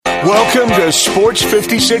Welcome to Sports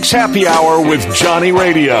 56 Happy Hour with Johnny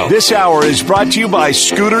Radio. This hour is brought to you by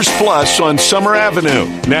Scooters Plus on Summer Avenue.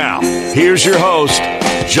 Now, here's your host,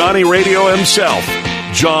 Johnny Radio himself,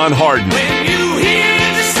 John Harden. When you hear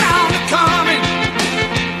the sound coming,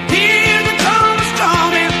 hear the drums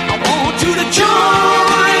drumming, I want you to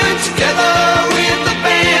join together with the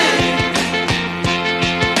band.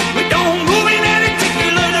 We don't move in any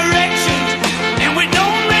particular directions, and we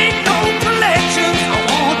don't make no collections. I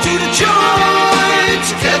want you to join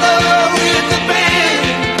together with the band.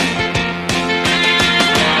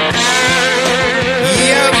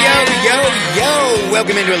 Yo.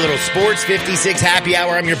 Welcome into a little Sports 56 Happy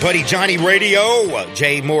Hour. I'm your buddy Johnny Radio.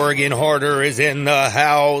 Jay Morgan Harder is in the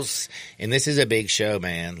house. And this is a big show,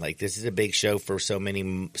 man. Like, this is a big show for so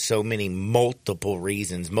many multiple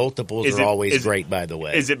reasons. Multiples are always great, by the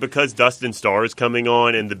way. Is it because Dustin Starr is coming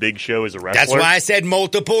on and the Big Show is a wrestler? That's why I said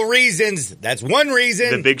multiple reasons. That's one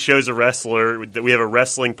reason. The Big Show's a wrestler. We have a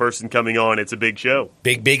wrestling person coming on. It's a big show.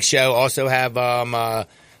 Big show. Also have a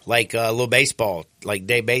little baseball, like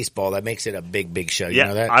day baseball. That makes it a big show. You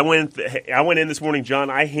know that? I went in this morning, John.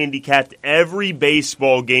 I handicapped every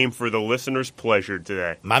baseball game for the listeners' pleasure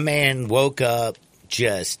today. My man woke up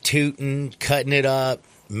just tooting, cutting it up,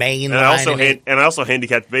 and I also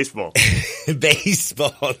handicapped baseball.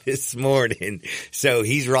 Baseball this morning. So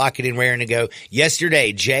he's rocking and raring to go.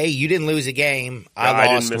 Yesterday, Jay, you didn't lose a game.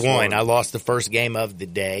 I lost one. I lost the first game of the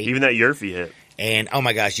day. Even that Yerfie hit. And, oh,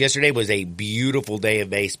 my gosh, yesterday was a beautiful day of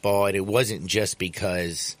baseball, and it wasn't just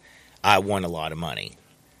because I won a lot of money.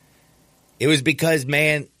 It was because,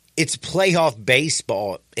 man, it's playoff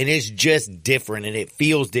baseball, and it's just different, and it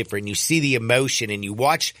feels different. You see the emotion, and you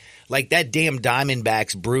watch, like, that damn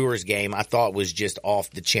Diamondbacks-Brewers game I thought was just off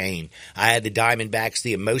the chain. I had the Diamondbacks,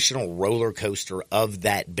 the emotional roller coaster of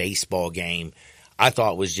that baseball game. I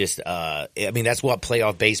thought was just that's what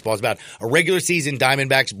playoff baseball is about. A regular season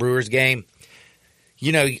Diamondbacks-Brewers game,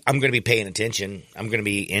 you know, I'm going to be paying attention. I'm going to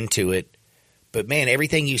be into it. But, man,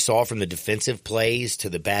 everything you saw from the defensive plays to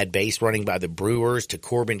the bad base running by the Brewers to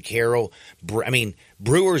Corbin Carroll.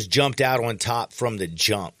 Brewers jumped out on top from the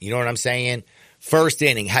jump. You know what I'm saying? First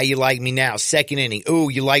inning, how you like me now? Second inning, ooh,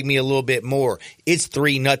 you like me a little bit more. It's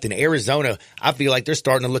 3-0. Arizona, I feel like they're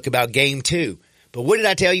starting to look about game two. But what did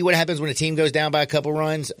I tell you what happens when a team goes down by a couple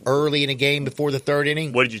runs early in a game before the third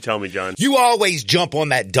inning? What did you tell me, John? You always jump on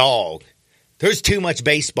that dog. There's too much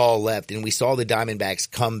baseball left, and we saw the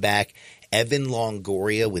Diamondbacks come back. Evan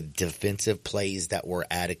Longoria with defensive plays that were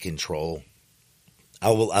out of control.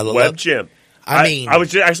 Web chimp. I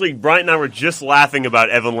was just, actually, Bryant and I were just laughing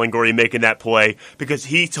about Evan Longoria making that play because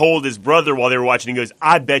he told his brother while they were watching, he goes,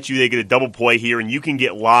 I bet you they get a double play here, and you can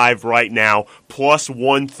get live right now, plus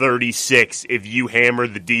 136 if you hammer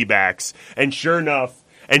the D-backs. And sure enough,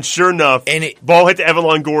 ball hit to Evan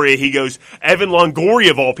Longoria. He goes, Evan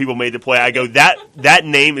Longoria, of all people, made the play. I go, that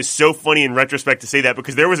name is so funny in retrospect to say that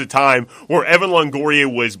because there was a time where Evan Longoria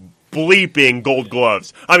was bleeping Gold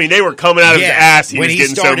Gloves. I mean, they were coming out of his ass. He was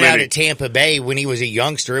getting so many. When he started out at Tampa Bay, when he was a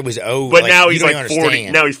youngster, it was But now he's like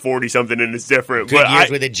 40. Now he's 40-something, and it's different. Good years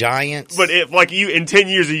with the Giants. But in 10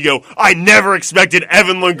 years, you go, I never expected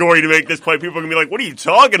Evan Longoria to make this play. People are going to be like, what are you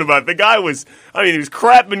talking about? The guy was, he was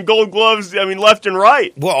crapping Gold Gloves, left and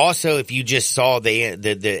right. Well, also, if you just saw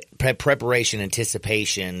the preparation,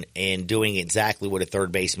 anticipation, and doing exactly what a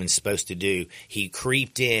third baseman's supposed to do, he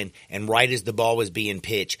creeped in, and right as the ball was being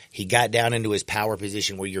pitched, he got down into his power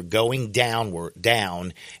position where you're going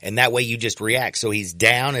down, and that way you just react. So he's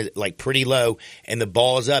down, like pretty low, and the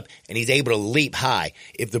ball's up, and he's able to leap high.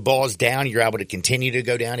 If the ball's down, you're able to continue to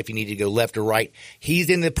go down if you need to go left or right.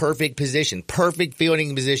 He's in the perfect position, perfect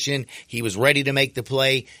fielding position. He was ready to make the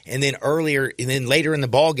play. And then later in the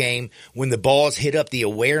ball game, when the balls hit up, the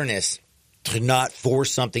awareness to not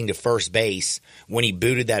force something to first base when he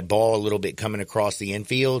booted that ball a little bit coming across the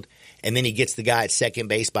infield, and then he gets the guy at second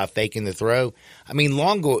base by faking the throw.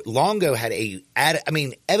 Longo had Evan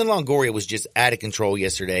Longoria was just out of control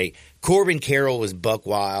yesterday. Corbin Carroll was buck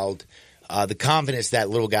wild. The confidence that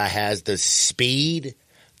little guy has, the speed,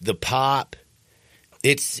 the pop.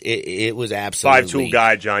 It was absolutely 5'2"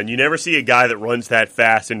 guy, John. You never see a guy that runs that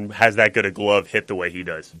fast and has that good a glove hit the way he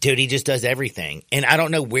does. Dude, he just does everything. And I don't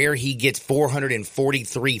know where he gets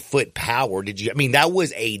 443-foot power. That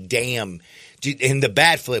was a damn. And the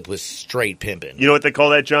bat flip was straight pimping. You know what they call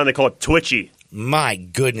that, John? They call it twitchy. My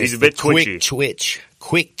goodness. He's a bit twitchy.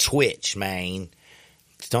 Quick twitch, man.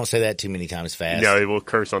 Don't say that too many times fast. No, it will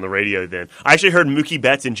curse on the radio then. I actually heard Mookie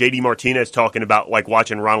Betts and JD Martinez talking about like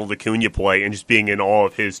watching Ronald Acuna play and just being in awe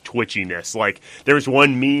of his twitchiness. Like there was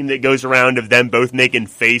one meme that goes around of them both making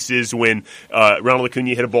faces when Ronald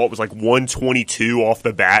Acuna hit a ball. It was like 122 off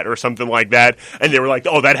the bat or something like that, and they were like,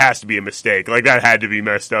 "Oh, that has to be a mistake. Like that had to be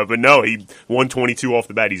messed up." But no, he 122 off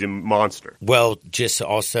the bat. He's a monster. Well, just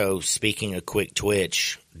also speaking of quick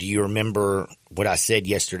twitch, do you remember what I said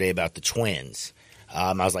yesterday about the Twins?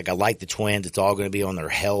 I was like, I like the Twins. It's all going to be on their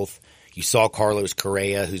health. You saw Carlos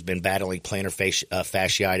Correa, who's been battling plantar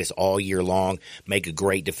fasciitis all year long, make a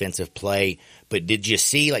great defensive play. But did you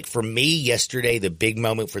see, like for me yesterday, the big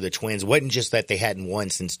moment for the Twins wasn't just that they hadn't won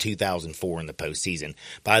since 2004 in the postseason.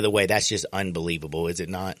 By the way, that's just unbelievable, is it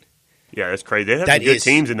not? Yeah, that's crazy. They had some good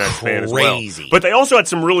teams in that span as well. Crazy. But they also had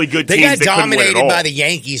some really good teams that couldn't win at all. They got dominated by the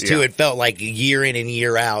Yankees, too. Yeah. It felt like year in and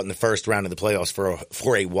year out in the first round of the playoffs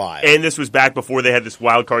for a while. And this was back before they had this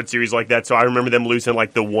wild card series like that, so I remember them losing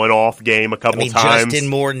like the one-off game a couple times.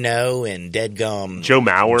 Justin Morneau and deadgum Joe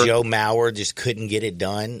Mauer just couldn't get it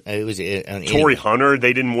done. It was Torrey Hunter.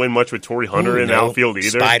 They didn't win much with Torrey Hunter in the outfield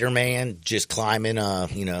either. Spider-Man just climbing,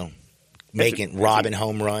 robbing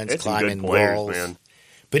home runs, climbing walls. Man.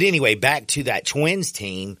 But anyway, back to that Twins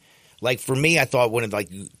team. Like, for me, I thought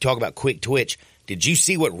talk about quick twitch. Did you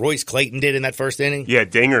see what Royce Clayton did in that first inning? Yeah,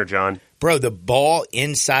 dinger, John. Bro, the ball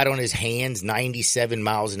inside on his hands, 97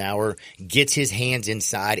 miles an hour, gets his hands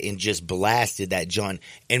inside and just blasted that John.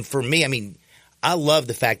 And for me, I love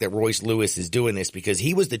the fact that Royce Lewis is doing this because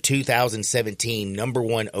he was the 2017 number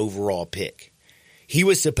 1 overall pick. He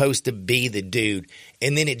was supposed to be the dude,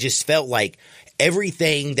 and then it just felt like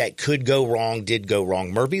everything that could go wrong did go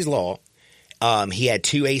wrong. Murphy's Law. He had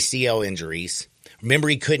 2 ACL injuries. Remember,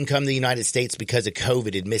 he couldn't come to the United States because of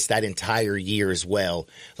COVID. Had missed that entire year as well.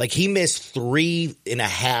 Like, he missed over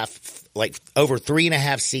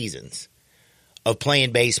 3.5 seasons of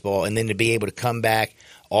playing baseball, and then to be able to come back.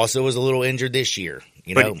 Also was a little injured this year.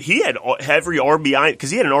 But he had every RBI because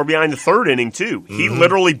he had an RBI in the third inning too. He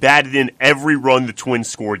literally batted in every run the Twins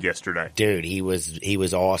scored yesterday. Dude, he was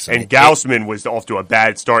awesome. And Gausman was off to a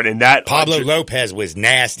bad start. And that Pablo Lopez was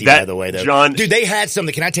nasty, by the way. Though, John, dude, they had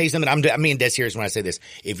something. Can I tell you something? I'm being dead serious when I say this.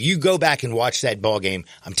 If you go back and watch that ball game,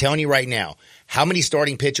 I'm telling you right now, how many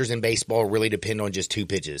starting pitchers in baseball really depend on just 2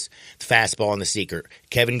 pitches, the fastball and the seeker?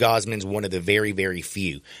 Kevin Gausman's one of the very, very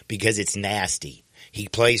few because it's nasty. He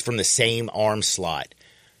plays from the same arm slot.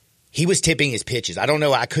 He was tipping his pitches. I don't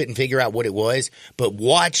know. I couldn't figure out what it was, but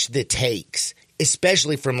watch the takes,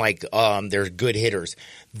 especially from their good hitters.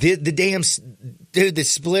 The damn dude, the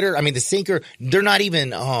splitter. The sinker. They're not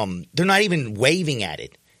even waving at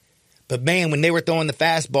it. But man, when they were throwing the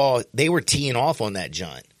fastball, they were teeing off on that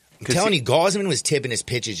John. I'm telling you, Gausman was tipping his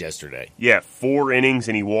pitches yesterday. Yeah, 4 innings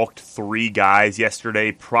and he walked 3 guys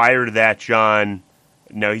yesterday. Prior to that, John.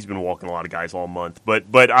 No, he's been walking a lot of guys all month, but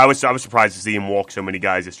I was surprised to see him walk so many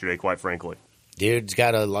guys yesterday. Quite frankly, dude's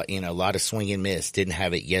got a lot of swing and miss. Didn't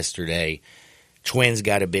have it yesterday. Twins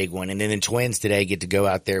got a big one, and then the Twins today get to go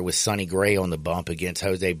out there with Sonny Gray on the bump against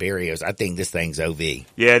Jose Barrios. I think this thing's OV.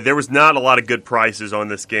 Yeah, there was not a lot of good prices on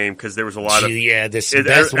this game because there was a lot of the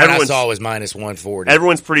best one I saw was minus 140.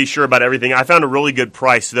 Everyone's pretty sure about everything. I found a really good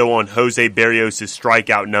price though on Jose Barrios'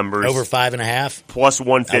 strikeout numbers over 5.5 plus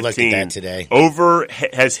 115. I looked at that today. Over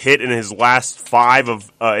has hit in his last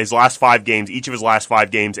 5 games, each of his last 5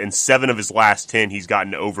 games, and 7 of his last 10. He's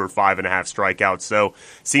gotten over 5.5 strikeouts. So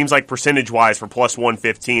seems like percentage wise for plus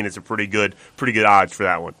 115, it's a pretty good odds for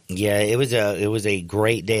that one. Yeah, it was a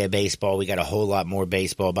great day of baseball. We got a whole lot more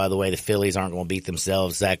baseball. By the way, the Phillies aren't going to beat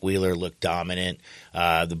themselves. Zach Wheeler looked dominant.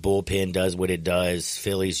 The bullpen does what it does.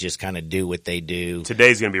 Phillies just kind of do what they do.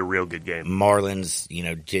 Today's going to be a real good game. Marlins,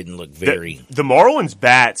 didn't look very. The Marlins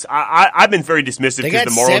bats. I've been very dismissive because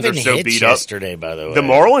the Marlins are so beat up yesterday. By the way, the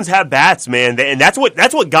Marlins have bats, man, and that's what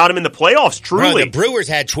got them in the playoffs. Truly, bro, the Brewers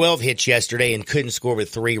had 12 hits yesterday and couldn't score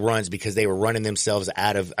with 3 runs because they were running themselves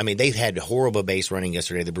out of. They've had horrible base running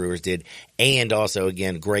yesterday. The Brewers did, and also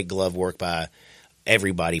again great glove work by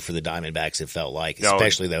everybody for the Diamondbacks. It felt like,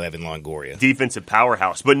 especially though Evan Longoria, defensive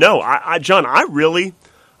powerhouse. But no, John, I'm going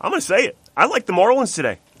to say it. I like the Marlins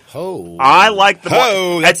today. Oh, I like the.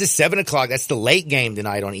 That's a 7:00. That's the late game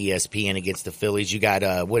tonight on ESPN against the Phillies. You got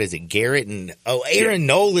Garrett and Aaron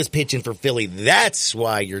Nola is pitching for Philly. That's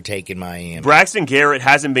why you're taking Miami. Braxton Garrett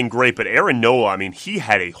hasn't been great, but Aaron Nola, he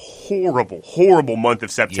had a horrible month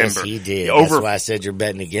of September. Yes, he did. That's why I said you're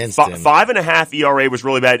betting against him. 5.5 ERA was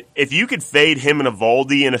really bad. If you could fade him and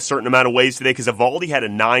Evaldi in a certain amount of ways today, because Evaldi had a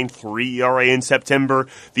 9.3 ERA in September.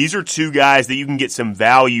 These are 2 guys that you can get some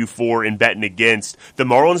value for in betting against. The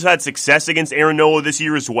Marlins Marlins have had success against Aaron Nola this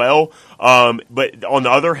year as well. But on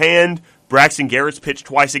the other hand, Braxton Garrett's pitched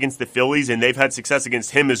twice against the Phillies, and they've had success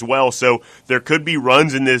against him as well. So there could be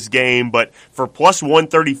runs in this game. But for plus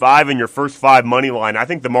 135 in your first 5 money line, I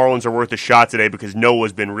think the Marlins are worth a shot today because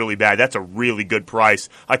Nola's been really bad. That's a really good price.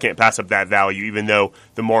 I can't pass up that value, even though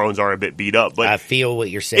the Marlins are a bit beat up. But I feel what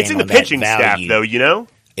you're saying. It's in the pitching staff, though, you know?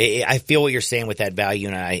 I feel what you're saying with that value,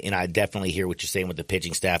 and I definitely hear what you're saying with the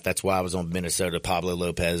pitching staff. That's why I was on Minnesota, Pablo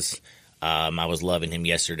Lopez. I was loving him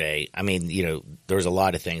yesterday. I mean, you know, there's a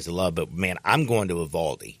lot of things to love, but, man, I'm going to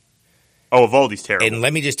Eovaldi. Oh, Eovaldi's terrible. And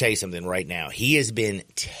let me just tell you something right now. He has been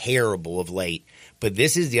terrible of late, but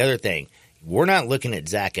this is the other thing. We're not looking at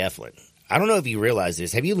Zach Eflin. I don't know if you realize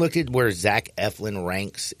this. Have you looked at where Zach Eflin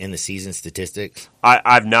ranks in the season statistics?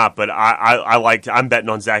 I've not, but I'm betting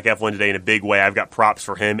on Zach Eflin today in a big way. I've got props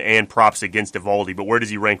for him and props against Eovaldi, but where does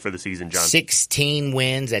he rank for the season, John? 16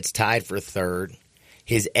 wins. That's tied for third.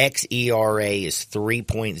 His xERA is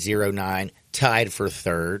 3.09, tied for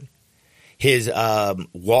third. His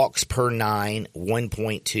walks per 9,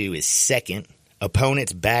 1.2 is second.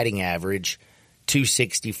 Opponent's batting average,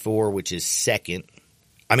 264, which is second.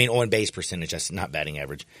 I mean, on-base percentage, that's not batting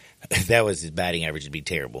average. That was his batting average, would be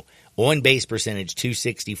terrible. On-base percentage,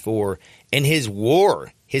 264. And his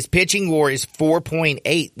WAR, his pitching WAR is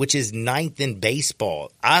 4.8, which is 9th in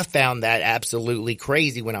baseball. I found that absolutely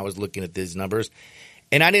crazy when I was looking at these numbers.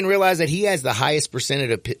 And I didn't realize that he has the highest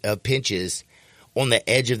percentage of pitches on the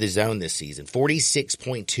edge of the zone this season.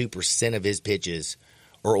 46.2% of his pitches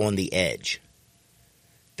are on the edge.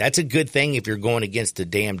 That's a good thing if you're going against a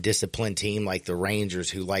damn disciplined team like the Rangers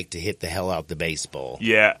who like to hit the hell out the baseball.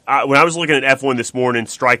 Yeah, when I was looking at F1 this morning,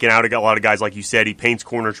 striking out, I got a lot of guys, like you said, he paints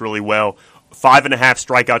corners really well. 5.5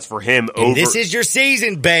 strikeouts for him. And this is your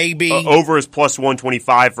season, baby. Over his plus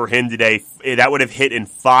 125 for him today. That would have hit in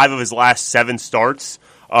 5 of his last 7 starts.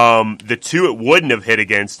 The 2 it wouldn't have hit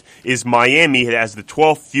against is Miami. It has the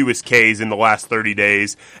 12th fewest Ks in the last 30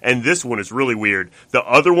 days, and this one is really weird. The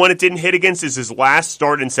other one it didn't hit against is his last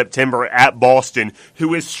start in September at Boston,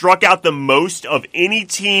 who has struck out the most of any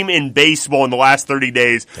team in baseball in the last 30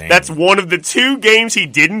 days. Dang. That's one of the 2 games he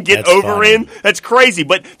didn't get over in. That's crazy,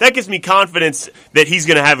 but that gives me confidence that he's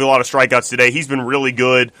going to have a lot of strikeouts today. He's been really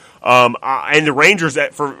good. And the Rangers,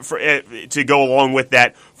 to go along with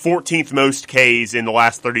that, 14th most Ks in the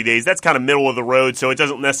last 30 days. That's kind of middle of the road, so it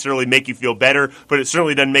doesn't necessarily make you feel better, but it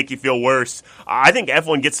certainly doesn't make you feel worse. I think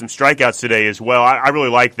Eflin gets some strikeouts today as well. I really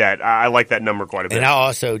like that. I like that number quite a bit. And I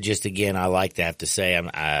also, just again, I like to have to say,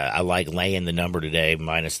 I like laying the number today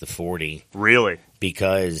minus the 40. Really?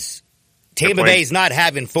 Because Tampa Bay's not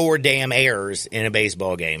having 4 damn errors in a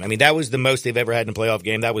baseball game. I mean, that was the most they've ever had in a playoff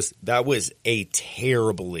game. That was a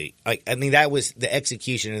terribly, the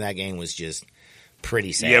execution in that game was just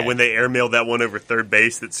pretty sad. Yeah, when they airmailed that one over third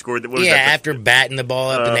base that scored. After batting the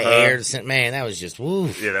ball up in the air, man, that was just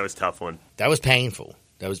woof. Yeah, that was a tough one. That was painful.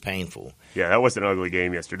 Yeah, that was an ugly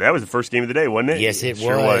game yesterday. That was the first game of the day, wasn't it? Yes, it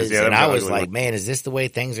sure was. Yeah, and I was like, man, is this the way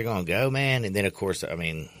things are going to go, man? And then, of course, I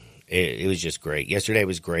mean, it was just great. Yesterday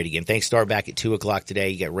was great again. Thanks, Star, back at 2 o'clock today.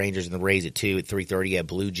 You got Rangers and the Rays at 2. At 3:30, you have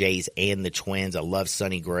Blue Jays and the Twins. I love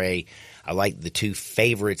Sonny Gray. I like the 2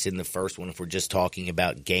 favorites in the first one if we're just talking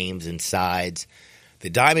about games and sides. The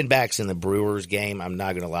Diamondbacks and the Brewers game, I'm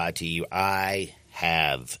not going to lie to you, I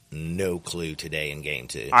have no clue today in Game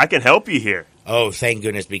 2. I can help you here. Oh, thank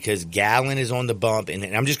goodness, because Gallen is on the bump, and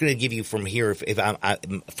I'm just going to give you from here, if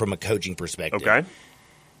I'm from a coaching perspective. Okay.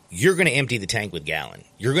 You're going to empty the tank with Gallen.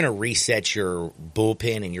 You're going to reset your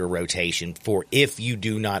bullpen and your rotation for if you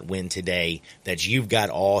do not win today, that you've got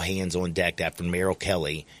all hands on deck after Merrill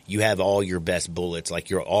Kelly. You have all your best bullets,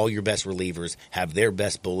 all your best relievers have their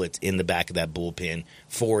best bullets in the back of that bullpen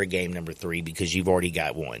for a game number 3 because you've already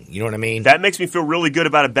got one. You know what I mean? That makes me feel really good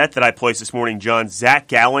about a bet that I placed this morning, John. Zach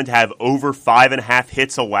Gallen to have over 5.5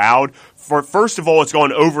 hits allowed. First of all, it's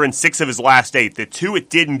gone over in 6 of his last 8. The 2 it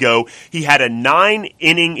didn't go. He had a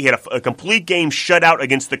 9-inning, he had a complete game shutout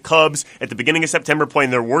against the Cubs at the beginning of September,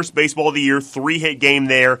 playing their worst baseball of the year, 3-hit game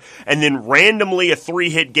there, and then randomly a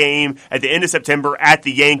 3-hit game at the end of September at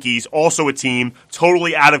the Yankees, also a team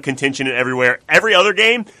totally out of contention and everywhere. Every other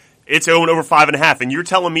game, it's going over 5.5, and you're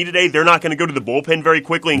telling me today they're not going to go to the bullpen very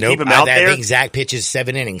quickly and keep him out there? I think Zach pitches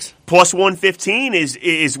 7 innings. Plus 115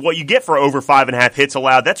 is what you get for over 5.5 hits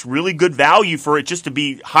allowed. That's really good value for it just to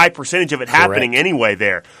be high percentage of it happening anyway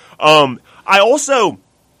there. I'll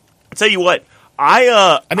tell you what,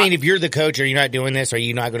 I mean, if you're the coach, are you not doing this? Are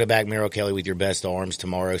you not going to back Merrill Kelly with your best arms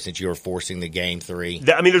tomorrow since you were forcing the game 3?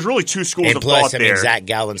 I mean, there's really two schools of thought there. Zach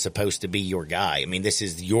Gallen's supposed to be your guy. I mean, this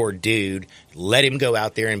is your dude. Let him go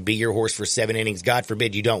out there and be your horse for 7 innings. God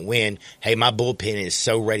forbid you don't win. Hey, my bullpen is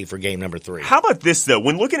so ready for game number 3. How about this, though?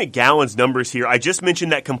 When looking at Gallen's numbers here, I just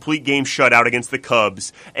mentioned that complete game shutout against the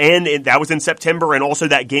Cubs, and that was in September, and also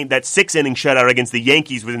that 6-inning shutout against the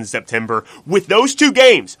Yankees was in September. With those 2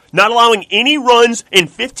 games, not allowing any runs in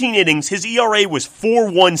 15 innings, his ERA was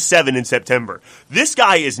 4.17 in September. This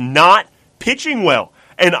guy is not pitching well.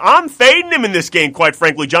 And I'm fading him in this game, quite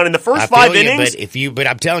frankly, John. In the first 5 innings, but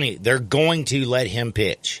I'm telling you, they're going to let him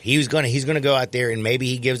pitch. He's going to go out there and maybe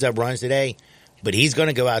he gives up runs today, but he's going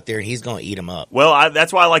to go out there and he's going to eat them up. Well,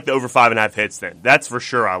 that's why I like the over 5.5 hits. Then that's for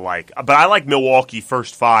sure I like. But I like Milwaukee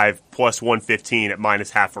first 5 plus 115 at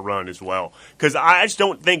minus half a run as well, because I just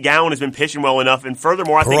don't think Gallen has been pitching well enough. And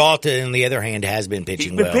furthermore, I think Peralta, on the other hand, has been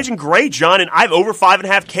pitching well. He's been pitching great, John, and I have over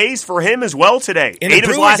 5.5 Ks for him as well today. And 8 the of his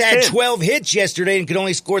Brewers last had 10. 12 hits yesterday and could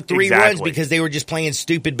only score 3 runs because they were just playing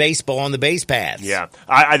stupid baseball on the base paths. Yeah,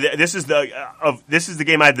 this is the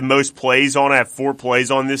game I had the most plays on. I have 4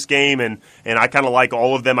 plays on this game, and I kind of like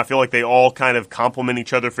all of them. I feel like they all kind of complement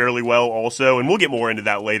each other fairly well also, and we'll get more into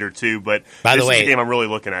that later too. But this is the game I'm really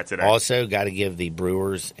looking at today. Also, got to give the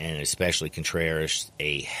Brewers, and especially Contreras,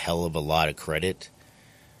 a hell of a lot of credit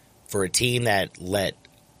for a team that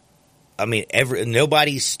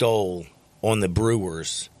nobody stole on the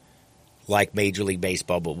Brewers like Major League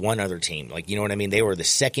Baseball, but one other team. Like, you know what I mean? They were the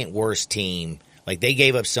second worst team. Like, they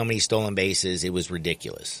gave up so many stolen bases, it was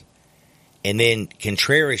ridiculous. And then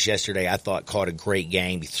Contreras yesterday, I thought, caught a great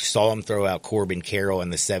game. You saw him throw out Corbin Carroll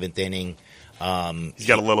in the 7th inning. He's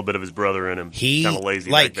got a little bit of his brother in him. He's kind of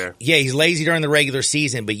lazy right there. Yeah, he's lazy during the regular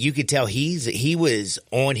season, but you could tell he was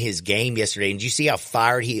on his game yesterday. And did you see how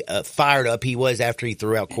fired up he was after he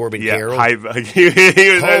threw out Corbin Carroll?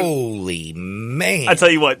 Holy man. I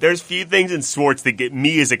tell you what, there's few things in sports that get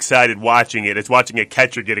me as excited watching it. It's watching a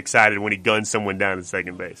catcher get excited when he guns someone down at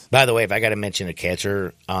second base. By the way, if I got to mention a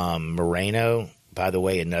catcher, Moreno, by the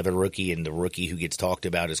way, another rookie, and the rookie who gets talked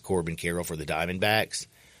about is Corbin Carroll for the Diamondbacks.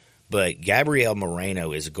 But Gabriel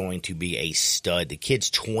Moreno is going to be a stud. The kid's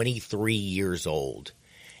 23 years old,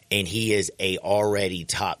 and he is a already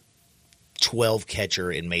top 12 catcher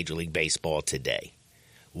in Major League Baseball today.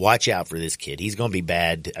 Watch out for this kid. He's going to be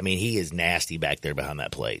bad. I mean, he is nasty back there behind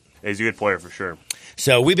that plate. He's a good player for sure.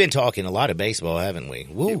 So we've been talking a lot of baseball, haven't we?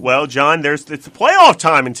 Woo. Well, John, it's playoff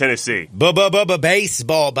time in Tennessee.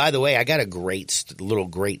 Baseball. By the way, I got a great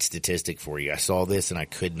statistic for you. I saw this and I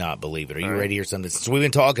could not believe it. Are you ready or something? So we've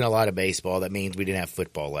been talking a lot of baseball. That means we didn't have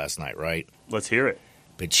football last night, right? Let's hear it.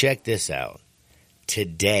 But check this out.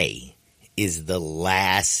 Today is the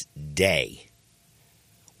last day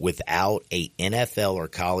without a NFL or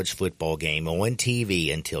college football game on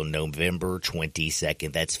TV until November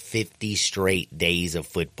 22nd. That's 50 straight days of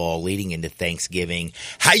football leading into Thanksgiving.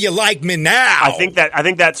 How you like me now? I think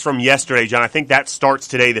that's from yesterday, John. I think that starts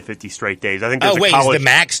today, the 50 straight days. I think there's does the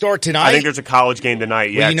MAC start tonight? I think there's a college game tonight.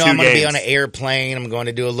 Yeah, well, I'm going to be on an airplane. I'm going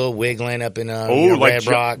to do a little wiggling up in Red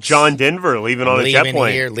Rocks. John Denver leaving on a jet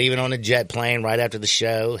plane. Leaving on a jet plane right after the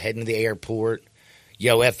show, heading to the airport.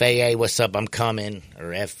 Yo, FAA, what's up? I'm coming.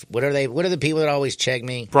 Or what are they? What are the people that always check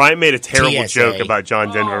me? Brian made a terrible joke about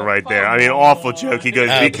John Denver right there. I mean, awful joke. He goes,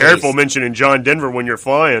 "Be careful mentioning John Denver when you're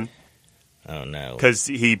flying." Oh no, because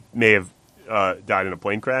he may have died in a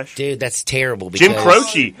plane crash. Dude, that's terrible. Jim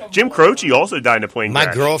Croce also died in a plane crash.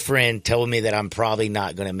 My girlfriend told me that I'm probably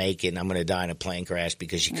not going to make it, and I'm going to die in a plane crash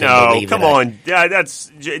because she couldn't believe it. No, come on. Yeah,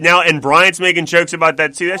 that's now. And Bryant's making jokes about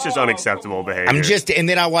that too. That's just unacceptable behavior. And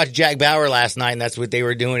then I watched Jack Bauer last night, and that's what they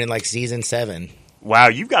were doing in like season 7. Wow,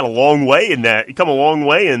 you've got a long way in that. You come a long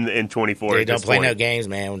way in 24. Dude, don't play no games,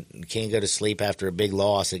 man. You can't go to sleep after a big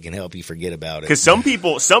loss. It can help you forget about it. Because some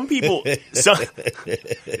people, that's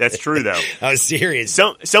true though. I was serious.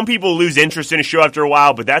 Some people lose interest in a show after a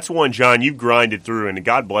while, but that's one, John, you've grinded through, and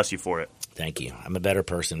God bless you for it. Thank you. I'm a better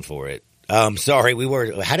person for it. Sorry,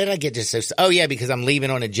 how did I get just so? Oh yeah, because I'm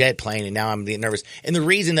leaving on a jet plane, and now I'm getting nervous. And the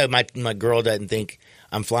reason though, my girl doesn't think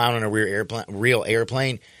I'm flying on a real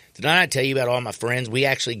airplane. Did I not tell you about all my friends? We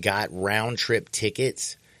actually got round trip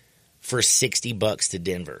tickets for $60 to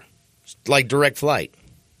Denver, like direct flight.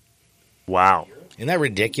 Wow, isn't that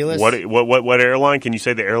ridiculous? What airline? Can you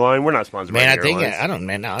say the airline? We're not sponsored by airlines. I don't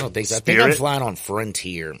think so. Spirit? I think I'm flying on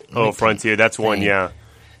Frontier. Frontier. That's one. Yeah.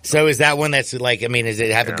 So is that one that's like, I mean, does it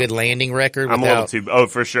have a good landing record? I'm a little too,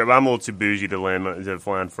 for sure. But I'm a little too bougie to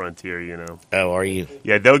fly on Frontier, you know. Oh, are you?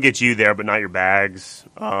 Yeah, they'll get you there, but not your bags.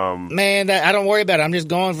 Man, I don't worry about it. I'm just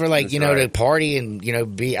going for like, to party and,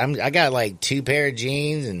 I got like 2 pair of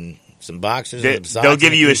jeans and some boxers and some socks. They'll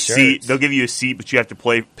give you a seat. They'll give you a seat, but you have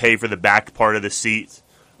to pay for the back part of the seat.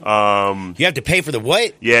 You have to pay for the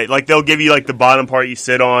what? Yeah, like they'll give you like the bottom part you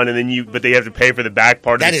sit on, and then but they have to pay for the back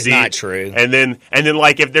part of the seat. That is not true. And then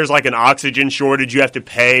like if there's like an oxygen shortage, you have to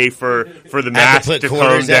pay for the mask to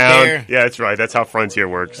come down. Yeah, that's right. That's how Frontier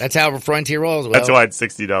works. That's how Frontier rolls. Well, that's why it's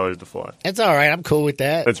 $60 to fly. That's all right. I'm cool with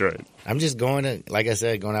that. That's right. I'm just going out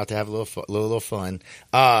to have a little fun.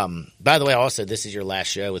 By the way, also this is your last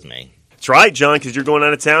show with me. That's right, John, because you're going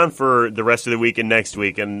out of town for the rest of the week and next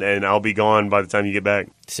week, and I'll be gone by the time you get back.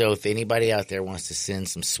 So if anybody out there wants to send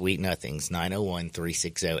some sweet nothings,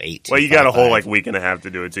 901-360-8255. Well, you got a whole week and a half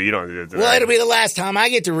to do it, so you don't have to do it tonight. Well, it'll be the last time I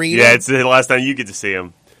get to read them. Yeah, it's the last time you get to see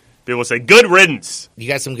them. People say, good riddance. You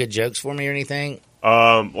got some good jokes for me or anything?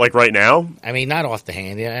 Like right now? I mean, not off the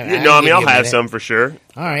hand. I'll have some for sure.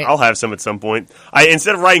 All right. I'll have some at some point.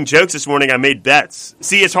 Instead of writing jokes this morning, I made bets.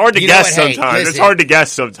 See, it's hard to guess sometimes. Listen, it's hard to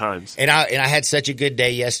guess sometimes. And I had such a good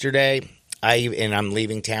day yesterday. I'm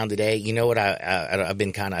leaving town today. You know what? I've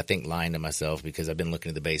been kind of, I think, lying to myself because I've been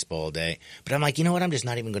looking at the baseball all day. But I'm like, you know what? I'm just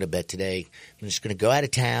not even going to bet today. I'm just going to go out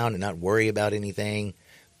of town and not worry about anything.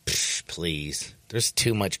 Psh, please. There's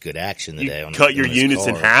too much good action today. You cut your units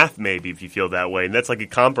in half, maybe, if you feel that way. And that's like a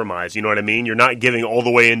compromise. You know what I mean? You're not giving all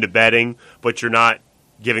the way into betting, but you're not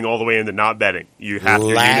giving all the way into not betting. You have to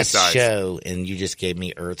unit size. Last show, and you just gave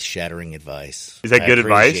me earth-shattering advice. Is that good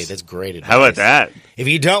advice? That's great advice. How about that? If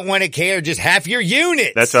you don't want to care, just half your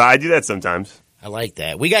units. That's what I do that sometimes. I like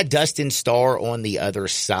that. We got Dustin Starr on the other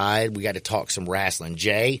side. We got to talk some wrestling.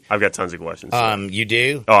 Jay? I've got tons of questions. You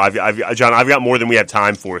do? Oh, John, I've got more than we have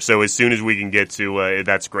time for. So as soon as we can get to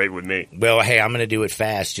that's great with me. Well, hey, I'm going to do it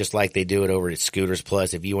fast, just like they do it over at Scooters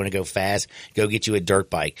Plus. If you want to go fast, go get you a dirt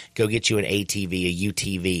bike. Go get you an ATV, a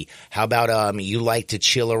UTV. How about you like to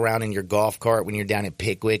chill around in your golf cart when you're down at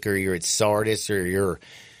Pickwick or you're at Sardis or you're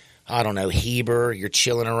I don't know, Heber, you're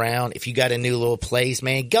chilling around. If you got a new little place,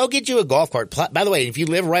 man, go get you a golf cart. By the way, if you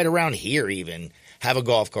live right around here even, have a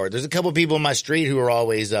golf cart. There's a couple people on my street who are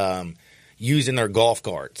always using their golf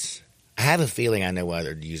carts. I have a feeling I know why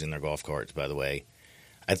they're using their golf carts, by the way.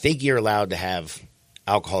 I think you're allowed to have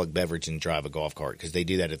alcoholic beverage and drive a golf cart because they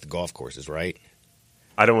do that at the golf courses, right?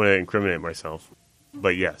 I don't want to incriminate myself,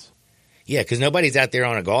 but yes. Yeah, because nobody's out there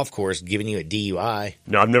on a golf course giving you a DUI.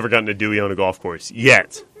 No, I've never gotten a Dewey on a golf course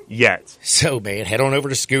yet. So, man, head on over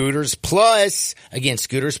to Scooters Plus. Again,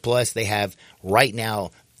 Scooters Plus, they have right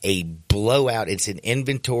now a blowout. It's an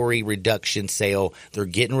inventory reduction sale. They're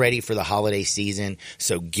getting ready for the holiday season.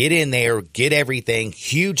 So get in there, get everything.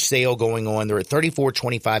 Huge sale going on. They're at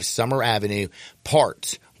 3425 Summer Avenue.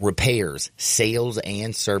 Parts, repairs, sales,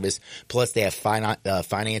 and service. Plus, they have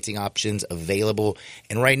financing options available.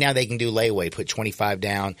 And right now, they can do layaway. Put $25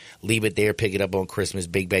 down, leave it there, pick it up on Christmas.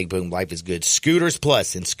 Big bang, boom, life is good. Scooters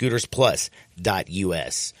Plus and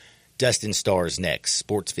scootersplus.us. Dustin Starr's next.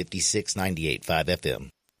 Sports 56, 98.5 FM.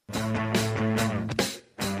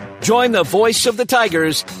 Join the voice of the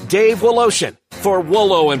Tigers, Dave Woloshin, for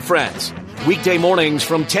Wolo and Friends. Weekday mornings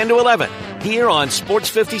from 10 to 11 here on Sports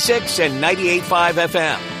 56 and 98.5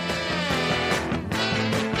 FM.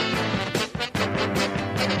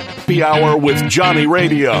 Happy Hour with Johnny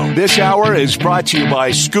Radio. This hour is brought to you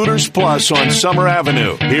by Scooters Plus on Summer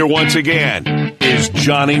Avenue. Here once again is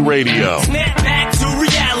Johnny Radio. Snap back to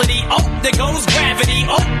reality. Oh, there goes gravity.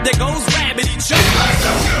 Oh, there goes gravity.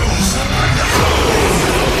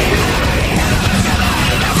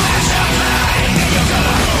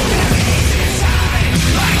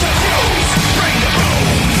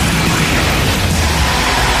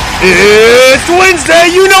 It's Wednesday.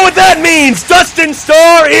 You know what that means. Dustin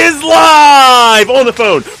Starr is live on the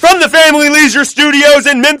phone from the Family Leisure Studios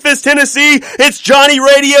in Memphis, Tennessee. It's Johnny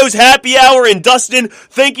Radio's Happy Hour. And Dustin,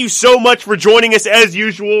 thank you so much for joining us as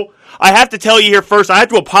usual. I have to tell you here first, I have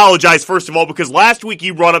to apologize first of all, because last week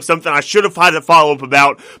you brought up something I should have had a follow-up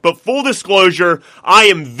about, but full disclosure, I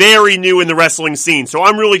am very new in the wrestling scene, so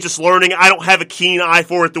I'm really just learning. I don't have a keen eye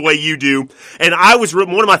for it the way you do, and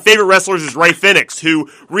one of my favorite wrestlers is Ray Phoenix, who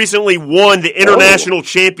recently won the International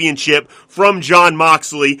Championship from Jon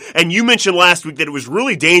Moxley. And you mentioned last week that it was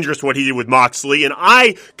really dangerous what he did with Moxley, and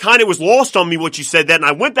I kind of was lost on me what you said that, and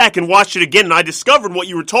I went back and watched it again, and I discovered what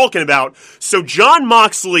you were talking about. So Jon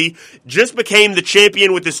Moxley just became the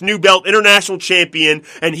champion with this new belt, international champion,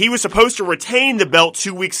 and he was supposed to retain the belt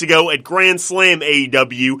 2 weeks ago at Grand Slam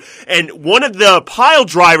AEW, and one of the pile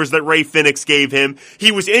drivers that Ray Phoenix gave him,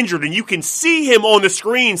 he was injured, and you can see him on the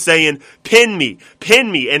screen saying, pin me,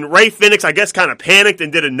 and Ray Phoenix, I guess, kind of panicked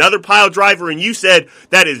and did another pile driver, and you said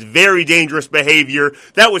that is very dangerous behavior.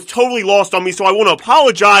 That was totally lost on me, so I want to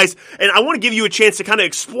apologize, and I want to give you a chance to kind of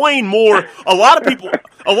explain more. A lot of people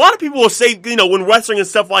will say, when wrestling and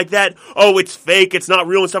stuff like that, oh, it's fake, it's not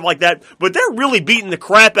real and stuff like that, but they're really beating the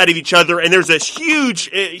crap out of each other, and there's a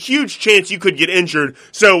huge chance you could get injured.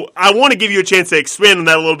 So I want to give you a chance to expand on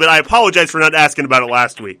that a little bit. I apologize for not asking about it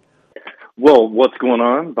last week. Well, what's going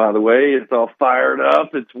on, by the way? It's all fired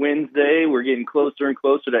up. It's Wednesday. We're getting closer and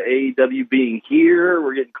closer to AEW being here.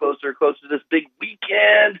 We're getting closer and closer to this big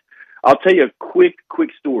weekend. I'll tell you a quick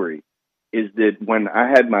story, is that when I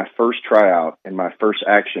had my first tryout and my first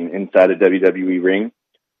action inside a WWE ring,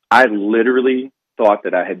 I literally thought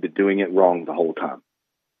that I had been doing it wrong the whole time.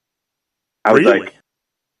 I was like,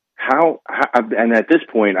 how? And at this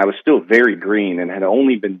point, I was still very green and had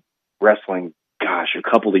only been wrestling, a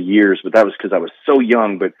couple of years, but that was because I was so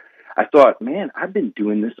young. But I thought, man, I've been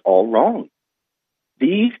doing this all wrong.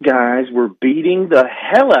 These guys were beating the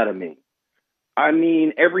hell out of me. I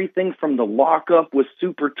mean, everything from the lockup was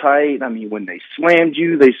super tight. I mean, when they slammed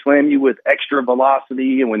you with extra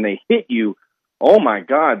velocity. And when they hit you, oh my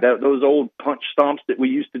God, those old punch stomps that we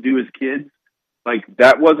used to do as kids, like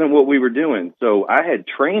that wasn't what we were doing. So I had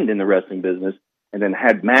trained in the wrestling business and then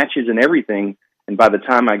had matches and everything. And by the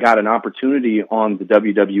time I got an opportunity on the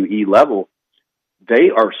WWE level, they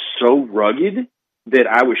are so rugged that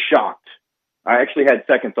I was shocked. I actually had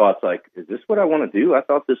second thoughts like, is this what I want to do? I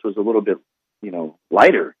thought this was a little bit,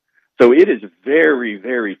 lighter. So it is very,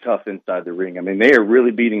 very tough inside the ring. I mean, they are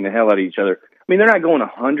really beating the hell out of each other. I mean, they're not going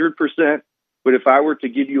 100%, but if I were to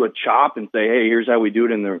give you a chop and say, hey, here's how we do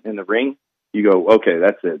it in the ring, you go, okay,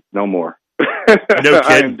 that's it. No more. No kidding.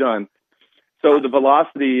 I am done. So the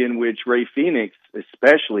velocity in which Ray Phoenix,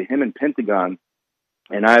 especially him and Pentagon,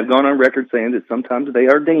 and I've gone on record saying that sometimes they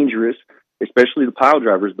are dangerous, especially the pile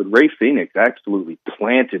drivers, but Ray Phoenix absolutely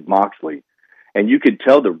planted Moxley. And you could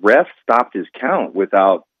tell the ref stopped his count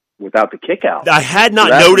without the kick out. I had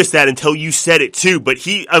not noticed that until you said it too, but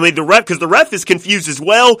the ref is confused as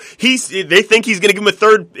well. They think he's going to give him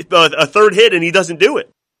a third hit and he doesn't do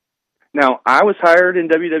it. Now, I was hired in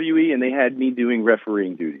WWE and they had me doing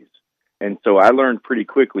refereeing duties. And so I learned pretty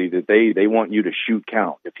quickly that they want you to shoot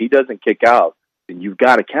count. If he doesn't kick out, then you've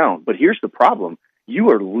got to count. But here's the problem.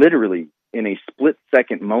 You are literally in a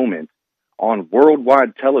split-second moment on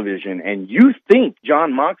worldwide television, and you think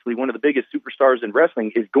Jon Moxley, one of the biggest superstars in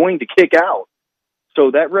wrestling, is going to kick out.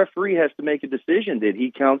 So that referee has to make a decision. Did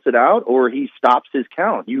he counts it out or he stops his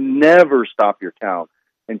count? You never stop your count.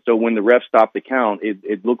 And so when the ref stopped the count,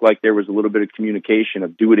 it looked like there was a little bit of communication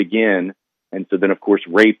of do it again. And so then, of course,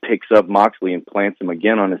 Ray picks up Moxley and plants him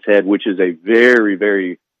again on his head, which is a very,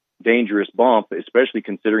 very dangerous bump, especially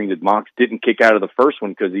considering that Mox didn't kick out of the first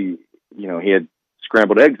one because he had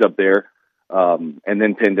scrambled eggs up there, and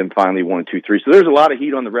then pinned him finally 1, 2, 3. So there's a lot of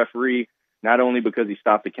heat on the referee, not only because he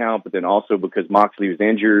stopped the count, but then also because Moxley was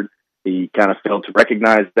injured. He kind of failed to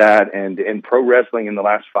recognize that. And in pro wrestling in the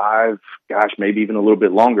last 5, maybe even a little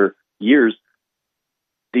bit longer years,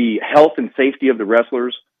 the health and safety of the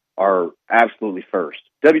wrestlers are absolutely first.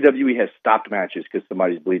 WWE has stopped matches because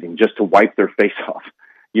somebody's bleeding just to wipe their face off.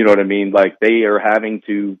 You know what I mean? Like, they are having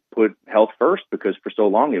to put health first because for so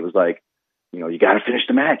long it was like, you got to finish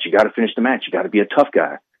the match. You got to finish the match. You got to be a tough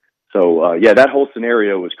guy. So, that whole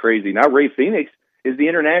scenario was crazy. Now Ray Phoenix is the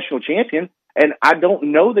international champion, and I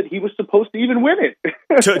don't know that he was supposed to even win it.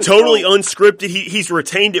 Totally unscripted. He's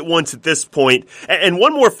retained it once at this point. And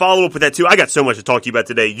one more follow-up with that, too. I got so much to talk to you about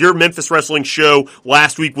today. Your Memphis Wrestling show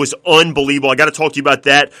last week was unbelievable. I got to talk to you about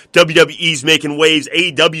that. WWE's making waves.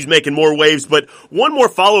 AEW's making more waves. But one more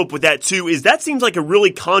follow-up with that, too, is that seems like a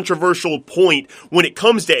really controversial point when it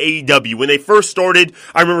comes to AEW. When they first started,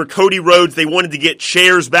 I remember Cody Rhodes, they wanted to get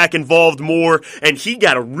chairs back involved more, and he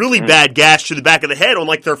got a really bad gash to the back of the head on,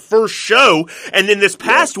 like, their first show. show. And then this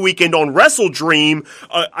past weekend on Wrestle Dream,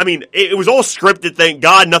 it was all scripted, thank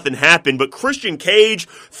God nothing happened, but Christian Cage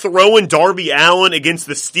throwing Darby Allin against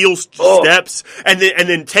the steel steps and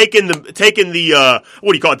then taking the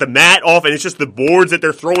what do you call it, the mat off, and it's just the boards that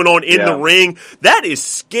they're throwing on in the ring. That is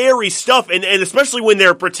scary stuff, and especially when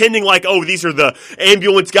they're pretending like, oh, these are the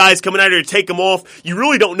ambulance guys coming out here to take them off. You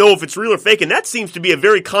really don't know if it's real or fake, and that seems to be a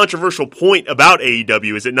very controversial point about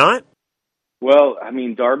AEW, is it not? Well, I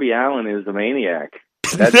mean, Darby Allin is a maniac.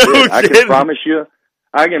 That's it.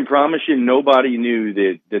 I can promise you nobody knew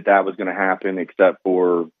that was going to happen except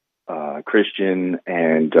for Christian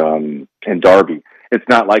and Darby. It's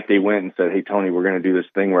not like they went and said, hey, Tony, we're going to do this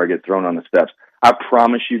thing where I get thrown on the steps. I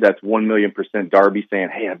promise you that's 1,000,000% Darby saying,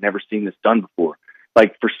 hey, I've never seen this done before.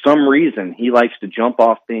 Like, for some reason, he likes to jump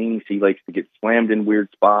off things. He likes to get slammed in weird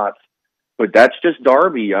spots. But that's just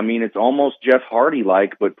Darby. I mean, it's almost Jeff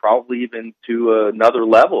Hardy-like, but probably even to another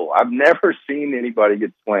level. I've never seen anybody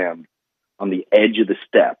get slammed on the edge of the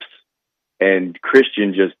steps. And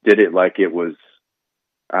Christian just did it like it was,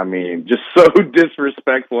 just so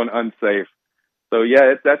disrespectful and unsafe. So,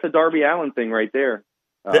 yeah, that's a Darby Allin thing right there.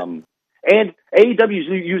 And AEW's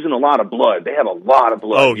using a lot of blood. They have a lot of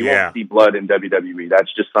blood. Oh, you won't see blood in WWE.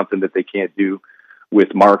 That's just something that they can't do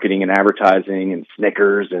with marketing and advertising and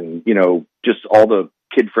Snickers and, just all the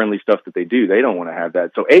kid-friendly stuff that they do. They don't want to have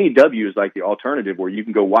that. So AEW is like the alternative where you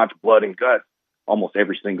can go watch blood and guts almost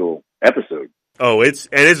every single episode. Oh, it's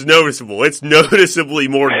noticeable. It's noticeably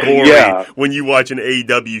more gory when you watch an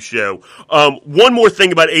AEW show. One more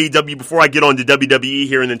thing about AEW before I get on to WWE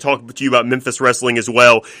here and then talk to you about Memphis Wrestling as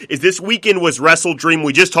well, is this weekend was Wrestle Dream.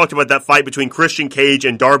 We just talked about that fight between Christian Cage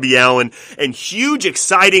and Darby Allin, and huge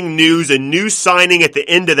exciting news, a new signing at the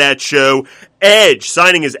end of that show. Edge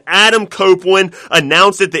signing as Adam Copeland,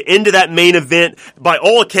 announced at the end of that main event. By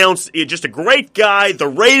all accounts, just a great guy, the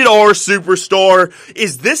rated R superstar.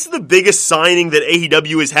 Is this the biggest signing that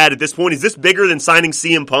AEW has had at this point? Is this bigger than signing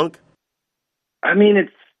CM Punk? I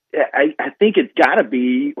think it's got to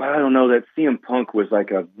be. Well, I don't know, that CM Punk was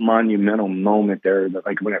like a monumental moment there,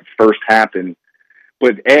 like when it first happened.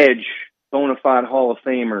 But Edge, bona fide Hall of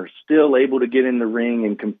Famer, still able to get in the ring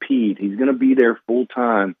and compete. He's going to be there full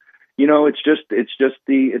time.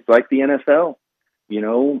 It's like the NFL.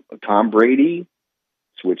 Tom Brady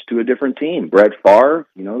switched to a different team. Brett Favre,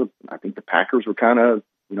 I think the Packers were kind of,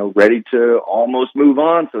 ready to almost move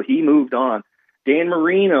on, so he moved on. Dan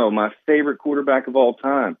Marino, my favorite quarterback of all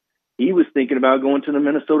time, he was thinking about going to the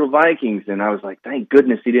Minnesota Vikings, and I was like, thank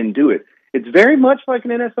goodness he didn't do it. It's very much like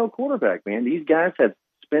an NFL quarterback, man. These guys have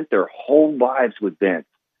spent their whole lives with Vince.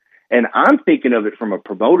 And I'm thinking of it from a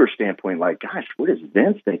promoter standpoint, like, gosh, what is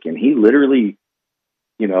Vince thinking? He literally,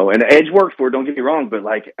 and Edge worked for it, don't get me wrong, but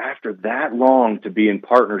like after that long to be in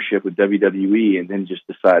partnership with WWE and then just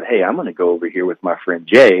decide, hey, I'm going to go over here with my friend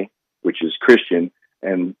Jay, which is Christian,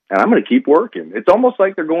 and I'm going to keep working. It's almost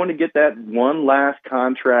like they're going to get that one last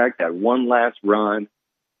contract, that one last run.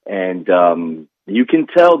 And you can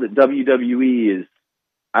tell that WWE is,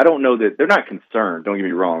 I don't know that they're not concerned. Don't get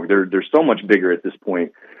me wrong. They're so much bigger at this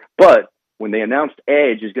point. But when they announced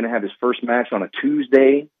Edge is going to have his first match on a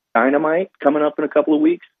Tuesday Dynamite coming up in a couple of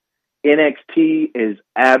weeks, NXT is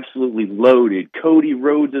absolutely loaded. Cody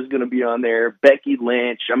Rhodes is going to be on there. Becky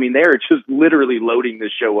Lynch. They're just literally loading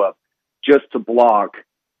this show up just to block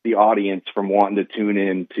the audience from wanting to tune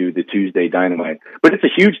in to the Tuesday Dynamite. But it's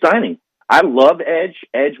a huge signing. I love Edge.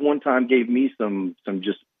 Edge one time gave me some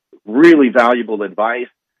just really valuable advice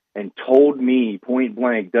and told me point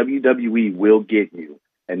blank, WWE will get you.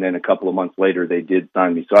 And then a couple of months later, they did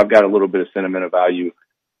sign me. So I've got a little bit of sentimental value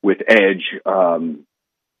with Edge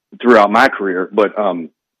throughout my career, but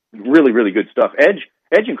really, really good stuff. Edge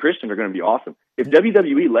and Christian are going to be awesome. If if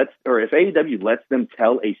AEW lets them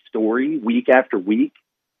tell a story week after week,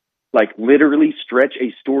 like literally stretch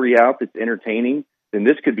a story out that's entertaining, then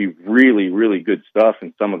this could be really, really good stuff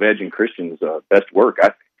and some of Edge and Christian's best work, I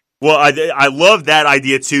think. Well, I love that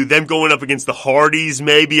idea too. Them going up against the Hardys,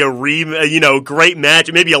 maybe a great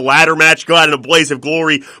match, maybe a ladder match, go out in a blaze of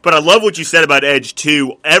glory. But I love what you said about Edge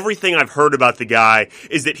too. Everything I've heard about the guy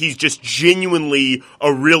is that he's just genuinely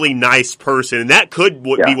a really nice person, and that could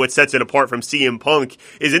be what sets it apart from CM Punk.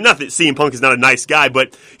 Is it not that CM Punk is not a nice guy,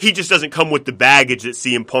 but he just doesn't come with the baggage that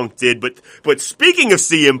CM Punk did. But speaking of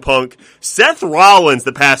CM Punk, Seth Rollins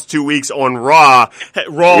the past 2 weeks on Raw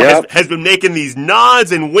has been making these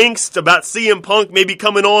nods and winks angst about CM Punk maybe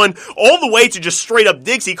coming on, all the way to just straight up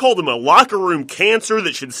digs. He called him a locker room cancer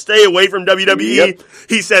that should stay away from WWE. Yep.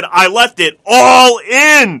 He said, I left it all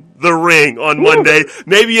in the ring on Monday.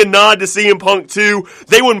 Maybe a nod to CM Punk too.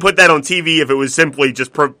 They wouldn't put that on TV if it was simply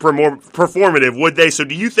just performative, would they? So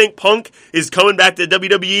do you think Punk is coming back to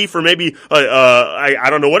WWE for maybe, I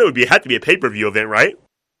don't know what it would be. It had to be a pay-per-view event, right?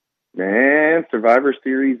 Man, Survivor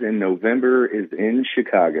Series in November is in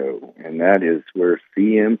Chicago, and that is where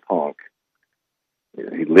CM Punk,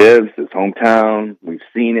 he lives, his hometown. We've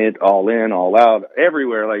seen it all in, all out,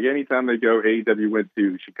 everywhere. Like anytime they go, AEW went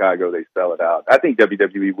to Chicago, they sell it out. I think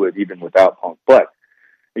WWE would even without Punk. But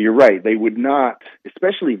you're right, they would not,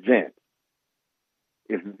 especially Vince.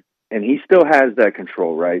 And he still has that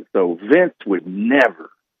control, right? So Vince would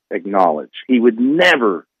never acknowledge. He would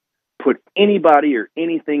never put anybody or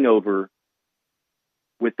anything over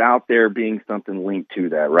without there being something linked to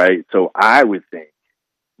that, right? So I would think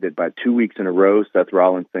that by 2 weeks in a row, Seth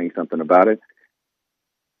Rollins saying something about it,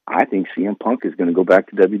 I think CM Punk is going to go back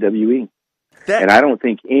to WWE. And I don't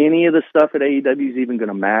think any of the stuff at AEW is even going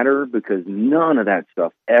to matter because none of that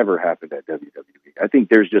stuff ever happened at WWE. I think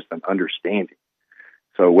there's just an understanding.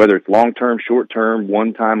 So whether it's long-term, short-term,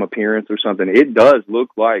 one-time appearance or something, it does look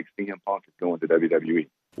like CM Punk is going to WWE.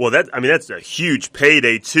 Well, that's a huge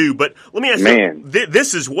payday, too. But let me ask you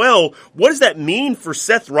this as well. What does that mean for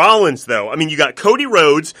Seth Rollins, though? I mean, you got Cody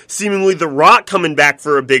Rhodes, seemingly The Rock coming back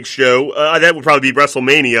for a big show. That would probably be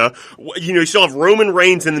WrestleMania. You still have Roman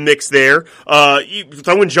Reigns in the mix there. You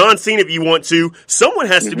throw in John Cena if you want to. Someone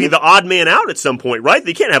has to be the odd man out at some point, right?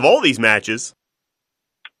 They can't have all these matches.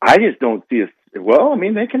 I just don't see well, I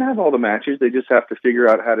mean, they can have all the matches. They just have to figure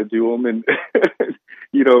out how to do them and,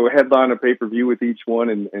 headline a pay-per-view with each one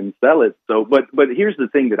and sell it. So, but here's the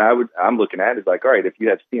thing that I'm looking at is like, all right, if you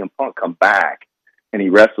have CM Punk come back and he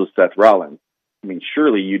wrestles Seth Rollins, I mean,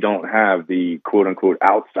 surely you don't have the quote-unquote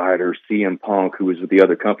outsider CM Punk who was with the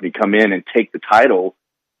other company come in and take the title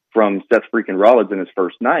from Seth freaking Rollins in his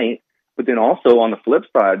first night. But then also on the flip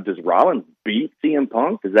side, does Rollins beat CM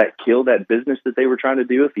Punk? Does that kill that business that they were trying to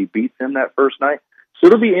do if he beats him that first night? So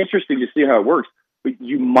it'll be interesting to see how it works. But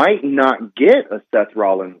you might not get a Seth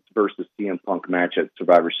Rollins versus CM Punk match at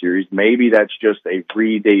Survivor Series. Maybe that's just a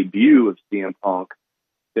re-debut of CM Punk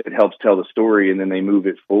that helps tell the story, and then they move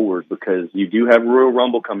it forward because you do have Royal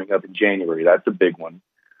Rumble coming up in January. That's a big one.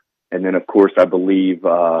 And then, of course, I believe,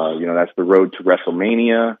 that's the road to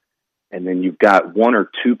WrestleMania. And then you've got one